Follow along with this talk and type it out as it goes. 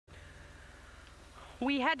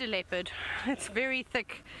we had a leopard. It's very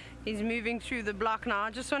thick. He's moving through the block now.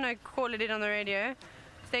 I just want to call it in on the radio.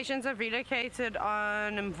 Stations have relocated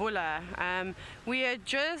on Mvula. We are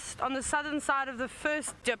just on the southern side of the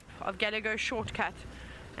first dip of Gallagher shortcut.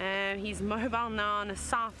 He's mobile now in a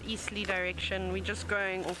southeasterly direction. We're just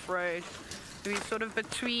going off-road. We're sort of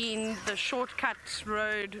between the shortcut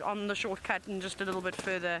road on the shortcut and just a little bit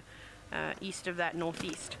further east of that,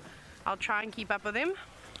 northeast. I'll try and keep up with him.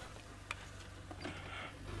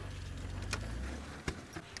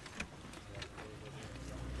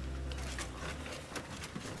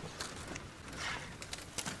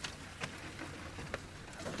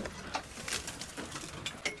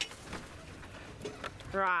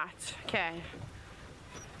 Right, okay.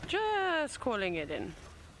 Just calling it in.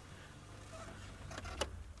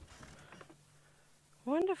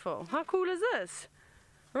 Wonderful. How cool is this?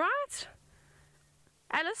 Right?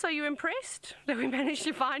 Alice, are you impressed that we managed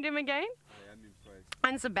to find him again? I am impressed.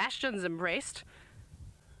 And Sebastian's impressed.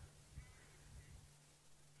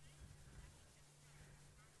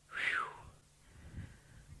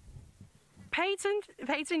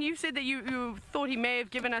 Peyton, you said that you thought he may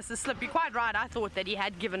have given us the slip. You're quite right. I thought that he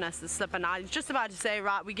had given us the slip, and I was just about to say,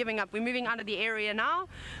 right, we're giving up. We're moving out of the area now.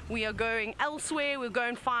 We are going elsewhere. We'll go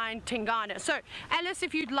and find Tingana. So, Alice,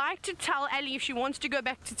 if you'd like to tell Ali if she wants to go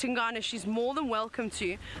back to Tingana, she's more than welcome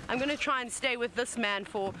to. I'm going to try and stay with this man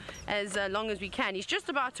for as long as we can. He's just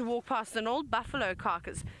about to walk past an old buffalo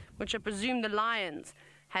carcass, which I presume the lions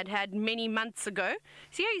had many months ago.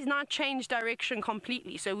 See how he's now changed direction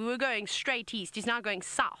completely. So we were going straight east. He's now going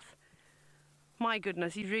south. My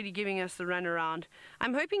goodness, he's really giving us the runaround.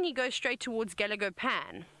 I'm hoping he goes straight towards Gallagher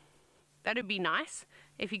Pan. That would be nice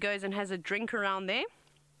if he goes and has a drink around there,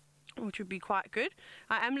 which would be quite good.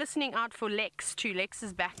 I am listening out for Lex too. Lex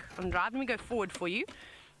is back on drive. Let me go forward for you.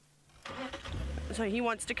 So he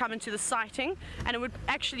wants to come into the sighting, and it would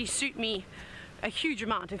actually suit me a huge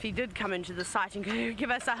amount if he did come into the sighting. Give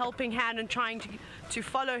us a helping hand in trying to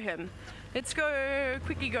follow him. Let's go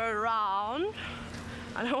quickly go around.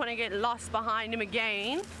 I don't want to get lost behind him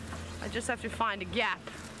again. I just have to find a gap.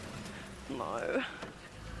 No.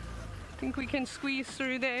 I think we can squeeze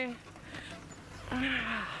through there.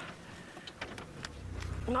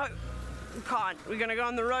 No, we can't. We're gonna go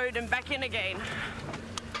on the road and back in again.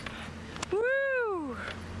 Woo!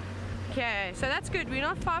 Okay, so that's good. We're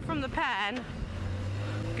not far from the pan.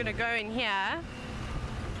 Gonna go in here.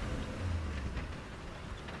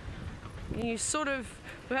 You sort of,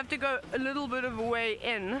 we have to go a little bit of a way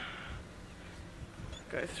in.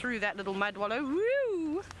 Go through that little mud wallow.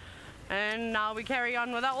 Woo! And now we carry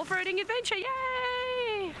on with our off-roading adventure.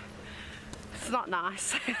 Yay! It's not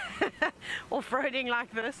nice. Off-roading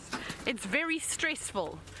like this. It's very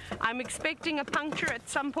stressful. I'm expecting a puncture at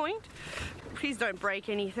some point. Please don't break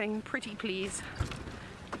anything. Pretty please.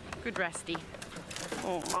 Good Rusty.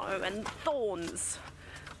 Oh no, and thorns.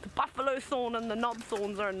 The buffalo thorn and the knob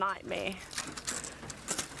thorns are a nightmare.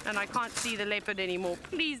 And I can't see the leopard anymore.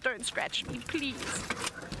 Please don't scratch me, please.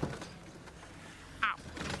 Ow.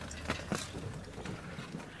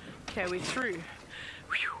 Okay, we're through.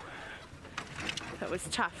 Whew. That was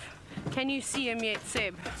tough. Can you see him yet,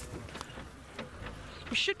 Seb?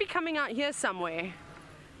 We should be coming out here somewhere.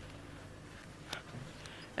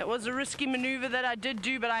 It was a risky maneuver that I did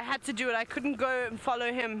do, but I had to do it. I couldn't go and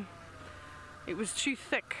follow him. It was too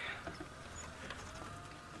thick.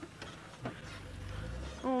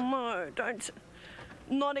 Oh no, don't.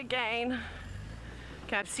 Not again.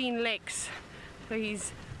 Okay, I've seen Lex. So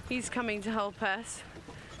he's coming to help us.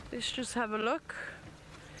 Let's just have a look.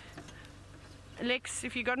 Lex,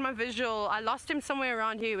 if you got my visual, I lost him somewhere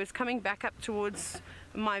around here. He was coming back up towards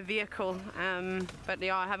my vehicle. But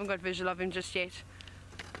yeah, I haven't got visual of him just yet.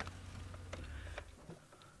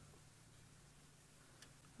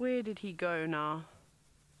 Where did he go now?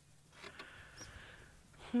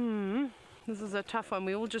 This is a tough one.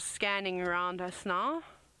 We're all just scanning around us now.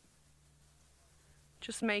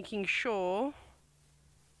 Just making sure.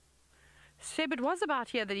 Seb, it was about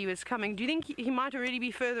here that he was coming. Do you think he might already be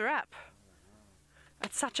further up?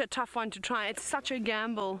 It's such a tough one to try. It's such a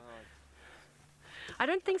gamble. I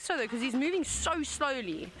don't think so though, because he's moving so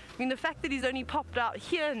slowly. I mean, the fact that he's only popped out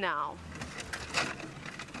here now.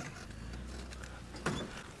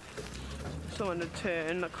 So I want to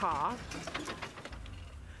turn the car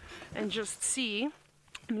and just see.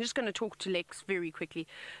 I'm just going to talk to Lex very quickly.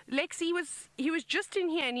 Lex, he was just in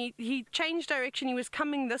here and he changed direction. He was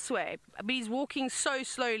coming this way, but he's walking so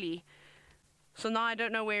slowly. So now I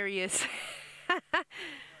don't know where he is.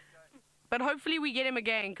 But hopefully we get him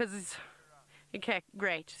again, because okay,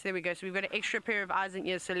 great. So there we go. So we've got an extra pair of eyes and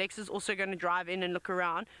ears. So Lex is also going to drive in and look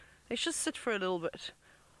around. Let's just sit for a little bit.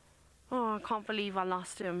 Oh, I can't believe I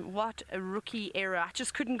lost him. What a rookie error. I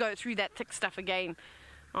just couldn't go through that thick stuff again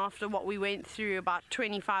after what we went through about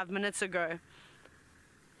 25 minutes ago.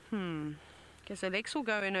 Okay, so Lex will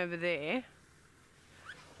go in over there.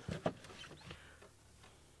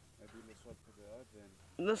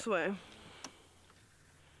 This way.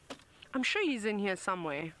 I'm sure he's in here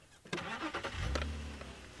somewhere.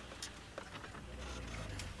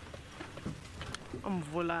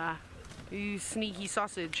 Mvula. You sneaky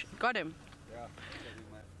sausage. Got him. Yeah.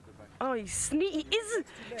 Oh, he's sneaky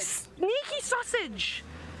sausage.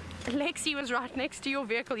 Lexi was right next to your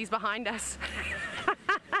vehicle. He's behind us.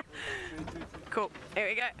 Cool. There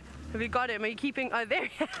we go. We got him. Are you keeping? Oh, there.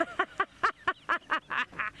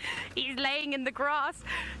 He's laying in the grass.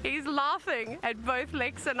 He's laughing at both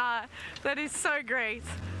Lex and I. That is so great.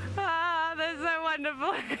 Ah, that's so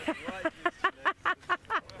wonderful.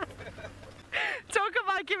 Talk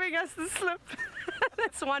about giving us the slip.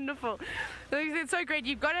 That's wonderful. It's so great.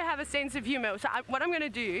 You've got to have a sense of humor. So what I'm going to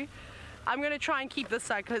do, I'm going to try and keep this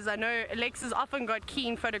side because I know Lex has often got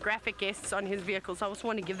keen photographic guests on his vehicle, so I just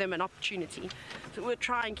want to give them an opportunity. So we'll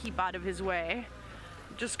try and keep out of his way.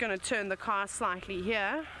 I'm just going to turn the car slightly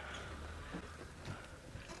here.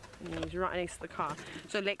 And he's right next to the car.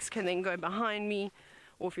 So Lex can then go behind me,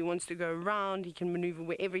 or if he wants to go around, he can maneuver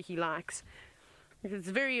wherever he likes. It's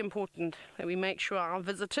very important that we make sure our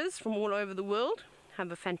visitors from all over the world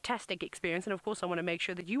have a fantastic experience, and of course I want to make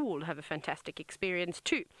sure that you all have a fantastic experience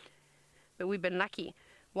too. But we've been lucky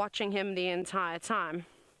watching him the entire time.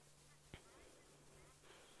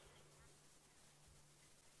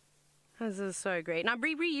 This is so great. Now,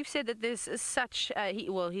 Bree, you've said that this is such,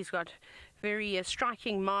 he's got very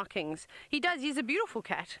striking markings. He does, he's a beautiful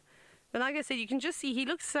cat. But like I said, you can just see he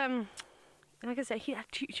looks, like I said,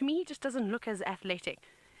 to me he just doesn't look as athletic,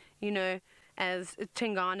 you know, as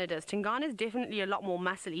Tingana does. Tingana is definitely a lot more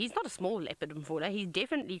muscly. He's not a small leopard, Mvula. He's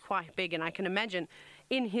definitely quite big, and I can imagine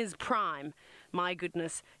in his prime, my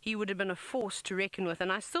goodness, he would have been a force to reckon with.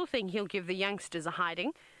 And I still think he'll give the youngsters a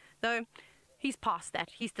hiding, though he's past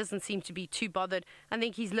that. He doesn't seem to be too bothered. I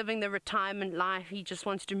think he's living the retirement life. He just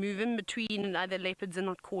wants to move in between other leopards and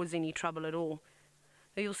not cause any trouble at all.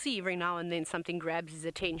 You'll see every now and then something grabs his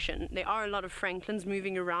attention. There are a lot of Franklins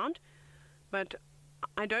moving around, but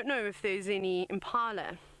I don't know if there's any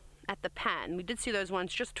impala at the pan. We did see those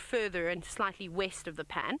ones just further and slightly west of the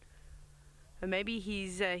pan. But maybe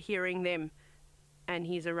he's hearing them and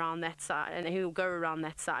he's around that side, and he'll go around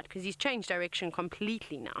that side because he's changed direction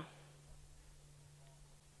completely now.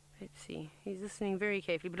 Let's see. He's listening very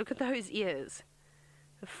carefully, but look at those ears.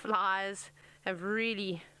 The flies have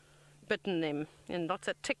really bitten them, and lots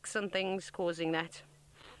of ticks and things causing that.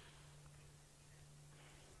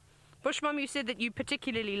 Bushmom, you said that you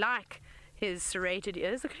particularly like his serrated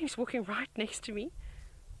ears. Look at him, he's walking right next to me.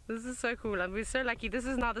 This is so cool. We're so lucky. This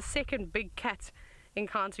is now the second big cat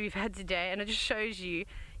encounter we've had today, and it just shows you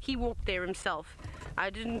he walked there himself. I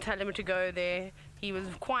didn't tell him to go there. He was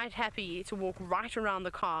quite happy to walk right around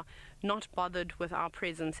the car, not bothered with our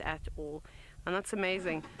presence at all. And that's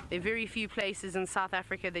amazing. There are very few places in South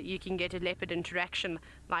Africa that you can get a leopard interaction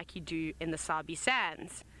like you do in the Sabi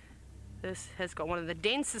Sands. This has got one of the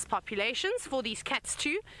densest populations for these cats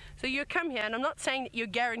too. So you come here, and I'm not saying that you're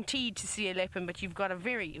guaranteed to see a leopard, but you've got a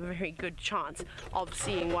very, very good chance of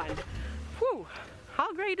seeing one. Whew,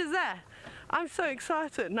 how great is that? I'm so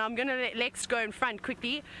excited. Now I'm going to let Lex go in front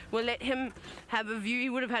quickly. We'll let him have a view. He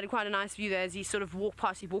would have had quite a nice view there as he sort of walked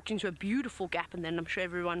past. He walked into a beautiful gap, and then I'm sure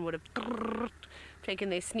everyone would have taken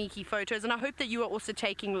their sneaky photos. And I hope that you are also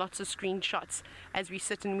taking lots of screenshots as we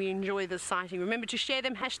sit and we enjoy this sighting. Remember to share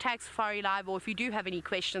them, hashtag Safari Live, or if you do have any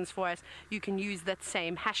questions for us, you can use that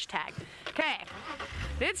same hashtag. Okay,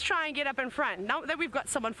 let's try and get up in front. Now that we've got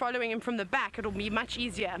someone following him from the back, it'll be much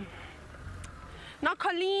easier. Now,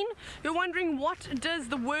 Colleen, you're wondering, what does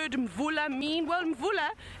the word Mvula mean? Well, Mvula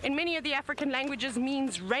in many of the African languages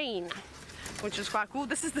means rain, which is quite cool.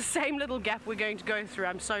 This is the same little gap we're going to go through.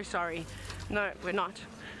 I'm so sorry. No, we're not.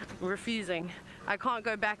 We're refusing. I can't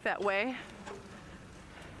go back that way.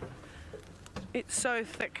 It's so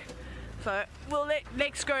thick. So we'll let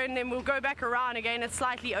Lex go, and then we'll go back around again. It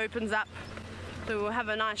slightly opens up, so we'll have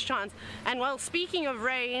a nice chance. And well, speaking of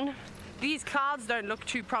rain, these clouds don't look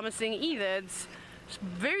too promising either. It's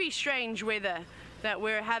very strange weather that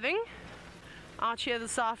we're having out here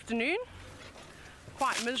this afternoon.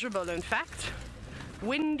 Quite miserable, in fact.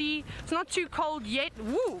 Windy. It's not too cold yet.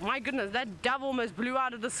 Woo, my goodness, that dove almost blew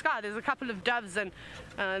out of the sky. There's a couple of doves, and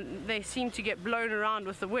they seem to get blown around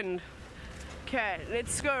with the wind. Okay,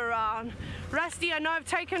 let's go around. Rusty, I know I've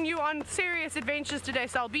taken you on serious adventures today,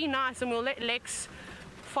 so I'll be nice and we'll let Lex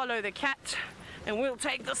follow the cat and we'll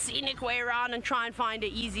take the scenic way around and try and find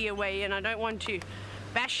an easier way in. I don't want to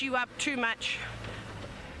bash you up too much.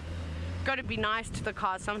 Got to be nice to the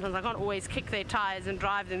cars sometimes. I can't always kick their tires and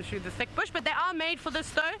drive them through the thick bush, but they are made for this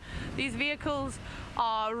though. These vehicles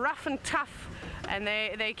are rough and tough, and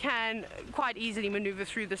they can quite easily maneuver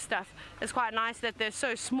through the stuff. It's quite nice that they're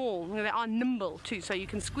so small. They are nimble too, so you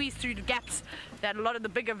can squeeze through the gaps that a lot of the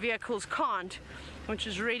bigger vehicles can't, which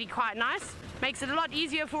is really quite nice. Makes it a lot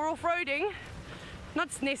easier for off-roading.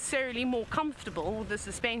 Not necessarily more comfortable with the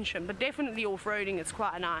suspension, but definitely off-roading it's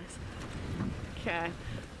quite nice. Okay.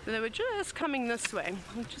 So they were just coming this way.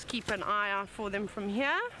 We'll just keep an eye out for them from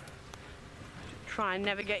here. Try and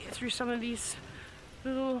navigate through some of these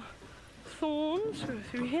little thorns. Go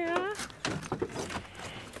through here.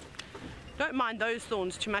 Don't mind those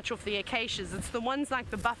thorns too much off the acacias. It's the ones like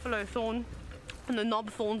the buffalo thorn and the knob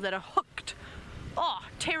thorns that are hooked. Oh,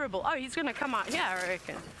 terrible. Oh, he's going to come out here, I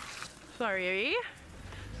reckon. Sorry.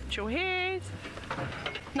 Put your head.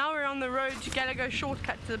 Now we're on the road to Gallagher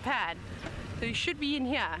shortcut to the pad. So he should be in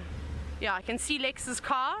here. Yeah, I can see Lex's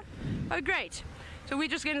car. Oh, great. So we're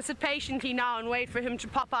just going to sit patiently now and wait for him to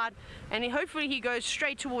pop out. And hopefully he goes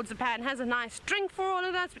straight towards the pad and has a nice drink for all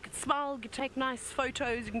of us. We can smile, we can take nice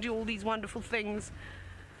photos, we can do all these wonderful things.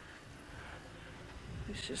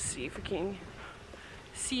 Let's just see if we can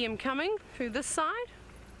see him coming through this side.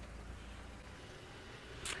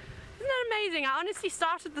 Isn't that amazing? I honestly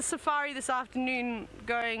started the safari this afternoon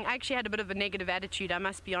going, I actually had a bit of a negative attitude, I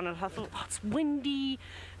must be honest. I thought, oh, it's windy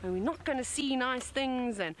and we're not going to see nice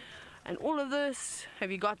things and all of this. Have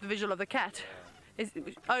you got the visual of the cat?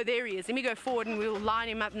 Oh, there he is. Let me go forward and we'll line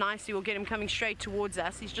him up nicely. We'll get him coming straight towards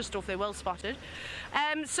us. He's just off there, well spotted.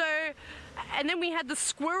 And then we had the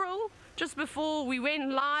squirrel just before we went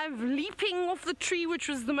live, leaping off the tree, which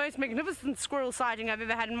was the most magnificent squirrel sighting I've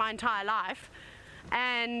ever had in my entire life.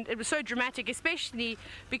 And it was so dramatic, especially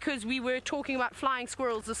because we were talking about flying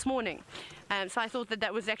squirrels this morning. So I thought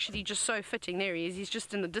that was actually just so fitting. There he is, he's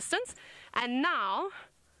just in the distance. And now,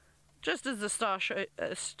 just as the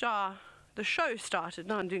show started,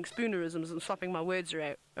 now I'm doing spoonerisms and swapping my words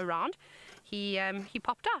around, he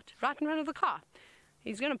popped out right in front of the car.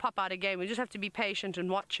 He's going to pop out again. We just have to be patient and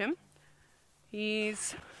watch him.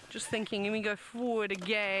 He's just thinking, let me go forward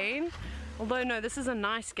again. Although, no, this is a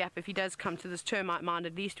nice gap. If he does come to this termite mound,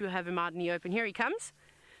 at least we'll have him out in the open. Here he comes.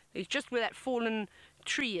 He's just where that fallen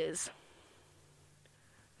tree is.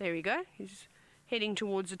 There we go. He's heading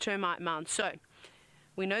towards the termite mound. So,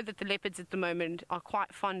 we know that the leopards at the moment are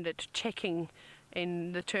quite fond at checking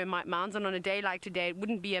in the termite mounds. And on a day like today, it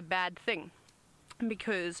wouldn't be a bad thing.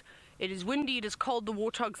 Because it is windy, it is cold, the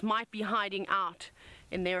warthogs might be hiding out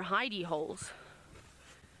in their hidey holes.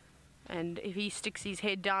 And if he sticks his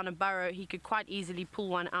head down a burrow, he could quite easily pull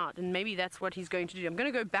one out. And maybe that's what he's going to do. I'm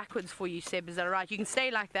going to go backwards for you, Seb. Is that all right? You can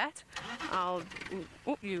stay like that.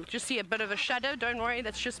 You just see a bit of a shadow. Don't worry.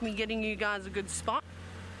 That's just me getting you guys a good spot.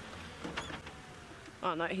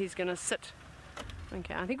 Oh, no. He's going to sit.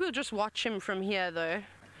 Okay. I think we'll just watch him from here, though.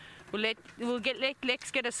 We'll let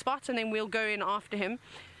Lex get a spot, and then we'll go in after him.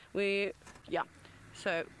 Yeah.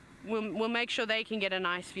 So we'll make sure they can get a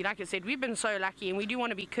nice view. Like I said, we've been so lucky, and we do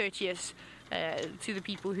want to be courteous to the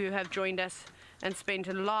people who have joined us and spent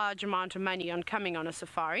a large amount of money on coming on a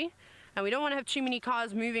safari. And we don't want to have too many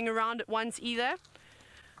cars moving around at once either.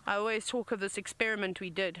 I always talk of this experiment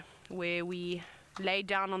we did where we laid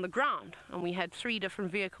down on the ground and we had 3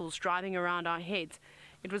 different vehicles driving around our heads.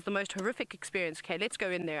 It was the most horrific experience. Okay, let's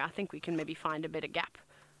go in there. I think we can maybe find a better gap.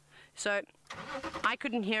 So I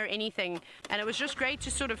couldn't hear anything, and it was just great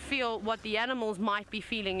to sort of feel what the animals might be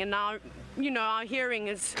feeling. And now, you know, our hearing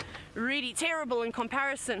is really terrible in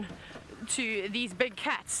comparison to these big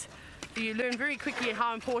cats. You learn very quickly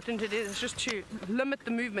how important it is just to limit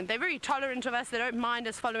the movement. They're very tolerant of us. They don't mind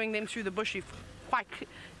us following them through the bush. You've quite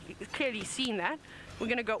clearly seen that. We're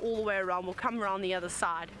going to go all the way around. We'll come around the other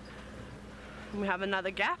side. We have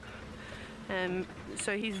another gap.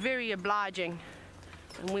 So he's very obliging.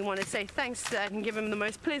 And we want to say thanks to that and give him the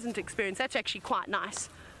most pleasant experience. That's actually quite nice.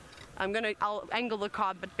 I'll angle the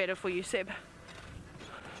car a bit better for you, Seb.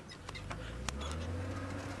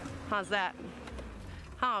 How's that?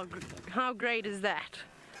 How great is that?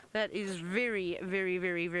 That is very, very,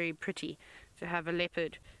 very, very pretty to have a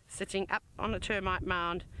leopard sitting up on a termite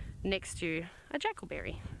mound next to a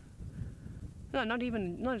jackalberry. No,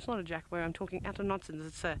 it's not a jackalberry. I'm talking utter nonsense.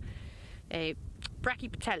 It's a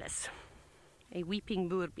brachypatelis. A weeping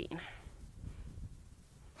boerbean.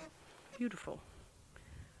 Beautiful.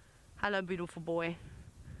 Hello, beautiful boy.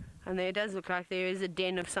 And there it does look like there is a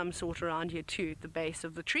den of some sort around here too, at the base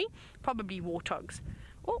of the tree. Probably warthogs.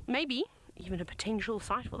 Or maybe even a potential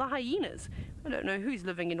site for the hyenas. I don't know who's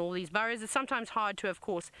living in all these burrows. It's sometimes hard to, of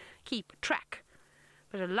course, keep track.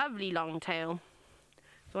 But a lovely long tail.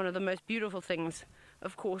 It's one of the most beautiful things,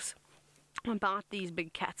 of course, about these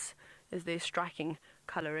big cats is their striking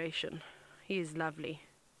coloration. He is lovely.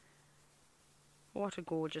 What a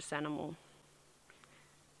gorgeous animal.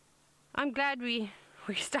 I'm glad we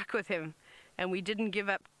stuck with him and we didn't give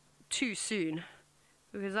up too soon,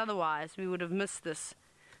 because otherwise we would have missed this.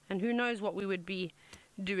 And who knows what we would be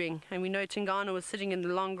doing. And we know Tingana was sitting in the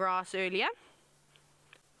long grass earlier.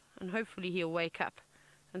 And hopefully he'll wake up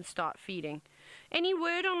and start feeding. Any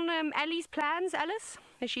word on Ali's plans, Alice?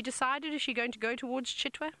 Has she decided? Is she going to go towards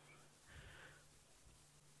Chitwa?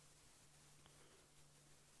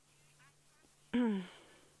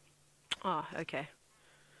 Ah, okay.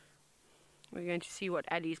 We're going to see what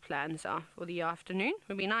Ali's plans are for the afternoon. It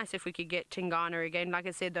would be nice if we could get Tingana again. Like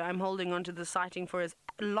I said, though, I'm holding on to the sighting for as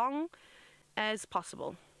long as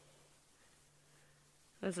possible.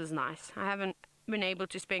 This is nice. I haven't been able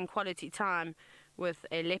to spend quality time with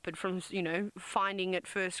a leopard from, you know, finding it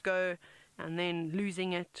first go and then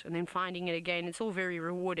losing it and then finding it again. It's all very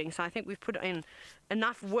rewarding. So I think we've put in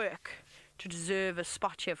enough work to deserve a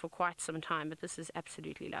spot here for quite some time. But this is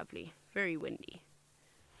absolutely lovely. Very windy.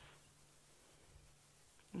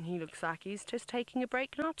 And he looks like he's just taking a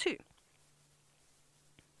break now too.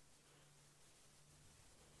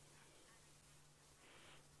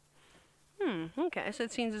 Okay, so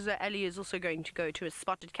it seems as though Ali is also going to go to a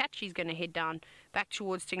spotted cat. She's going to head down back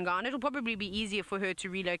towards Tingana. It'll probably be easier for her to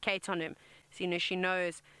relocate on him, seeing as she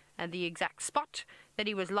knows the exact spot that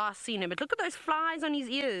he was last seen him. But look at those flies on his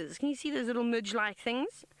ears. Can you see those little midge-like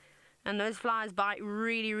things? And those flies bite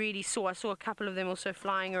really, really sore. I saw a couple of them also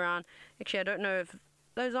flying around. Actually, I don't know if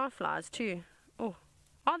those are flies too. Oh,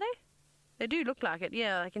 are they? They do look like it.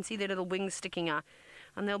 Yeah, I can see their little wings sticking out.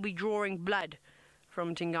 And they'll be drawing blood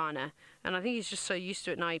from Tingana. And I think he's just so used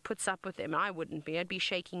to it now, he puts up with them. I wouldn't be. I'd be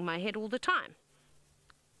shaking my head all the time.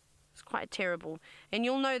 It's quite terrible. And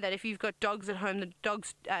you'll know that if you've got dogs at home,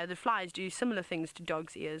 the flies do similar things to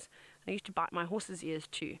dogs' ears. I used to bite my horse's ears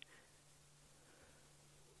too.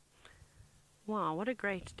 Wow, what a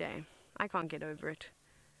great day. I can't get over it.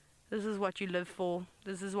 This is what you live for.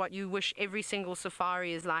 This is what you wish every single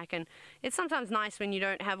safari is like. And it's sometimes nice when you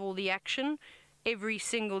don't have all the action every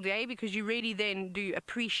single day, because you really then do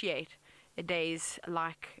appreciate days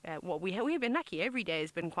like what we have. We've been lucky. Every day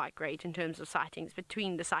has been quite great in terms of sightings.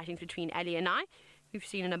 Between Ali and I, we've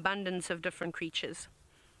seen an abundance of different creatures.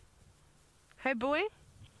 Hey boy,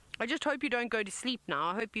 I just hope you don't go to sleep now.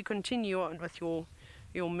 I hope you continue on with your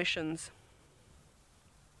missions.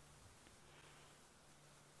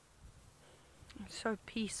 It's so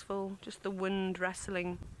peaceful, just the wind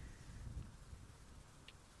rustling.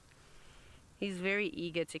 He's very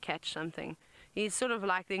eager to catch something. He's sort of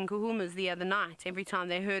like the Nkuhumas the other night. Every time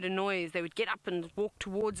they heard a noise, they would get up and walk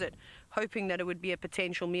towards it, hoping that it would be a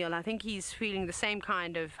potential meal. I think he's feeling the same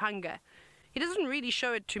kind of hunger. He doesn't really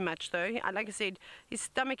show it too much, though. Like I said, his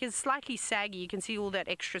stomach is slightly saggy. You can see all that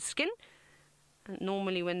extra skin. And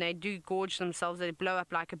normally when they do gorge themselves, they blow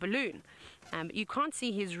up like a balloon. But you can't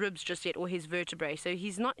see his ribs just yet, or his vertebrae. So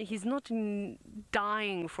he's not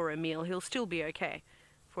dying for a meal. He'll still be okay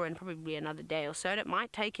for probably another day or so. And it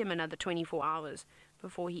might take him another 24 hours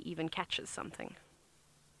before he even catches something.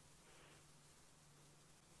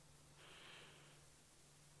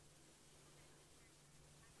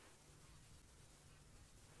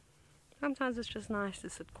 Sometimes it's just nice to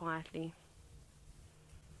sit quietly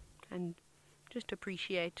and just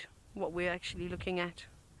appreciate what we're actually looking at.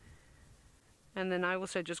 And then I'm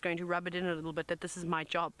also just going to rub it in a little bit that this is my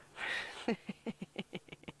job.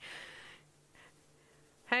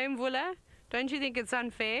 Hey Mvula, don't you think it's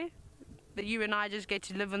unfair that you and I just get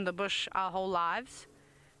to live in the bush our whole lives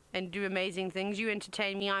and do amazing things? You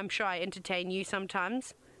entertain me. I'm sure I entertain you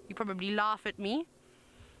sometimes. You probably laugh at me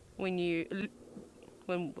when you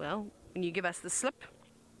give us the slip.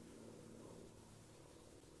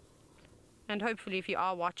 And hopefully if you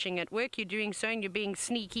are watching at work, you're doing so and you're being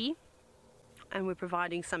sneaky, and we're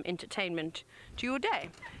providing some entertainment to your day.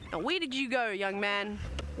 Now, where did you go, young man?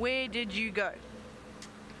 Where did you go?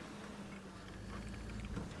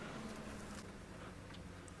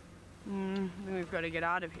 We've got to get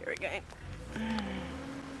out of here again.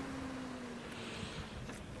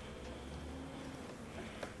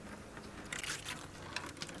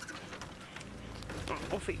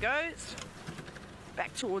 Off he goes.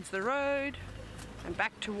 Back towards the road and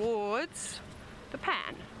back towards the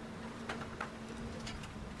pan.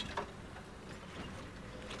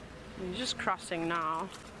 He's just crossing now.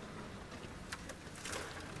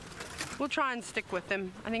 We'll try and stick with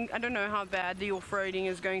him. I don't know how bad the off-roading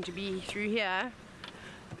is going to be through here.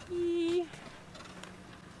 We'll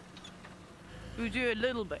do a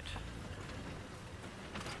little bit.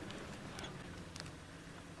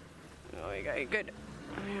 There we go, good.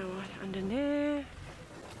 Under there.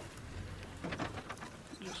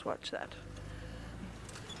 Just watch that.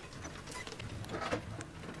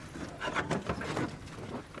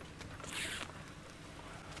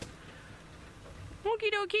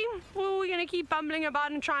 Okie dokie. Well, we're going to keep bumbling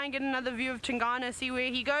about and try and get another view of Tingana, see where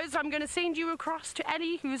he goes. I'm going to send you across to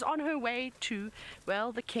Ellie, who's on her way to,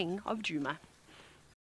 well, the king of Djuma.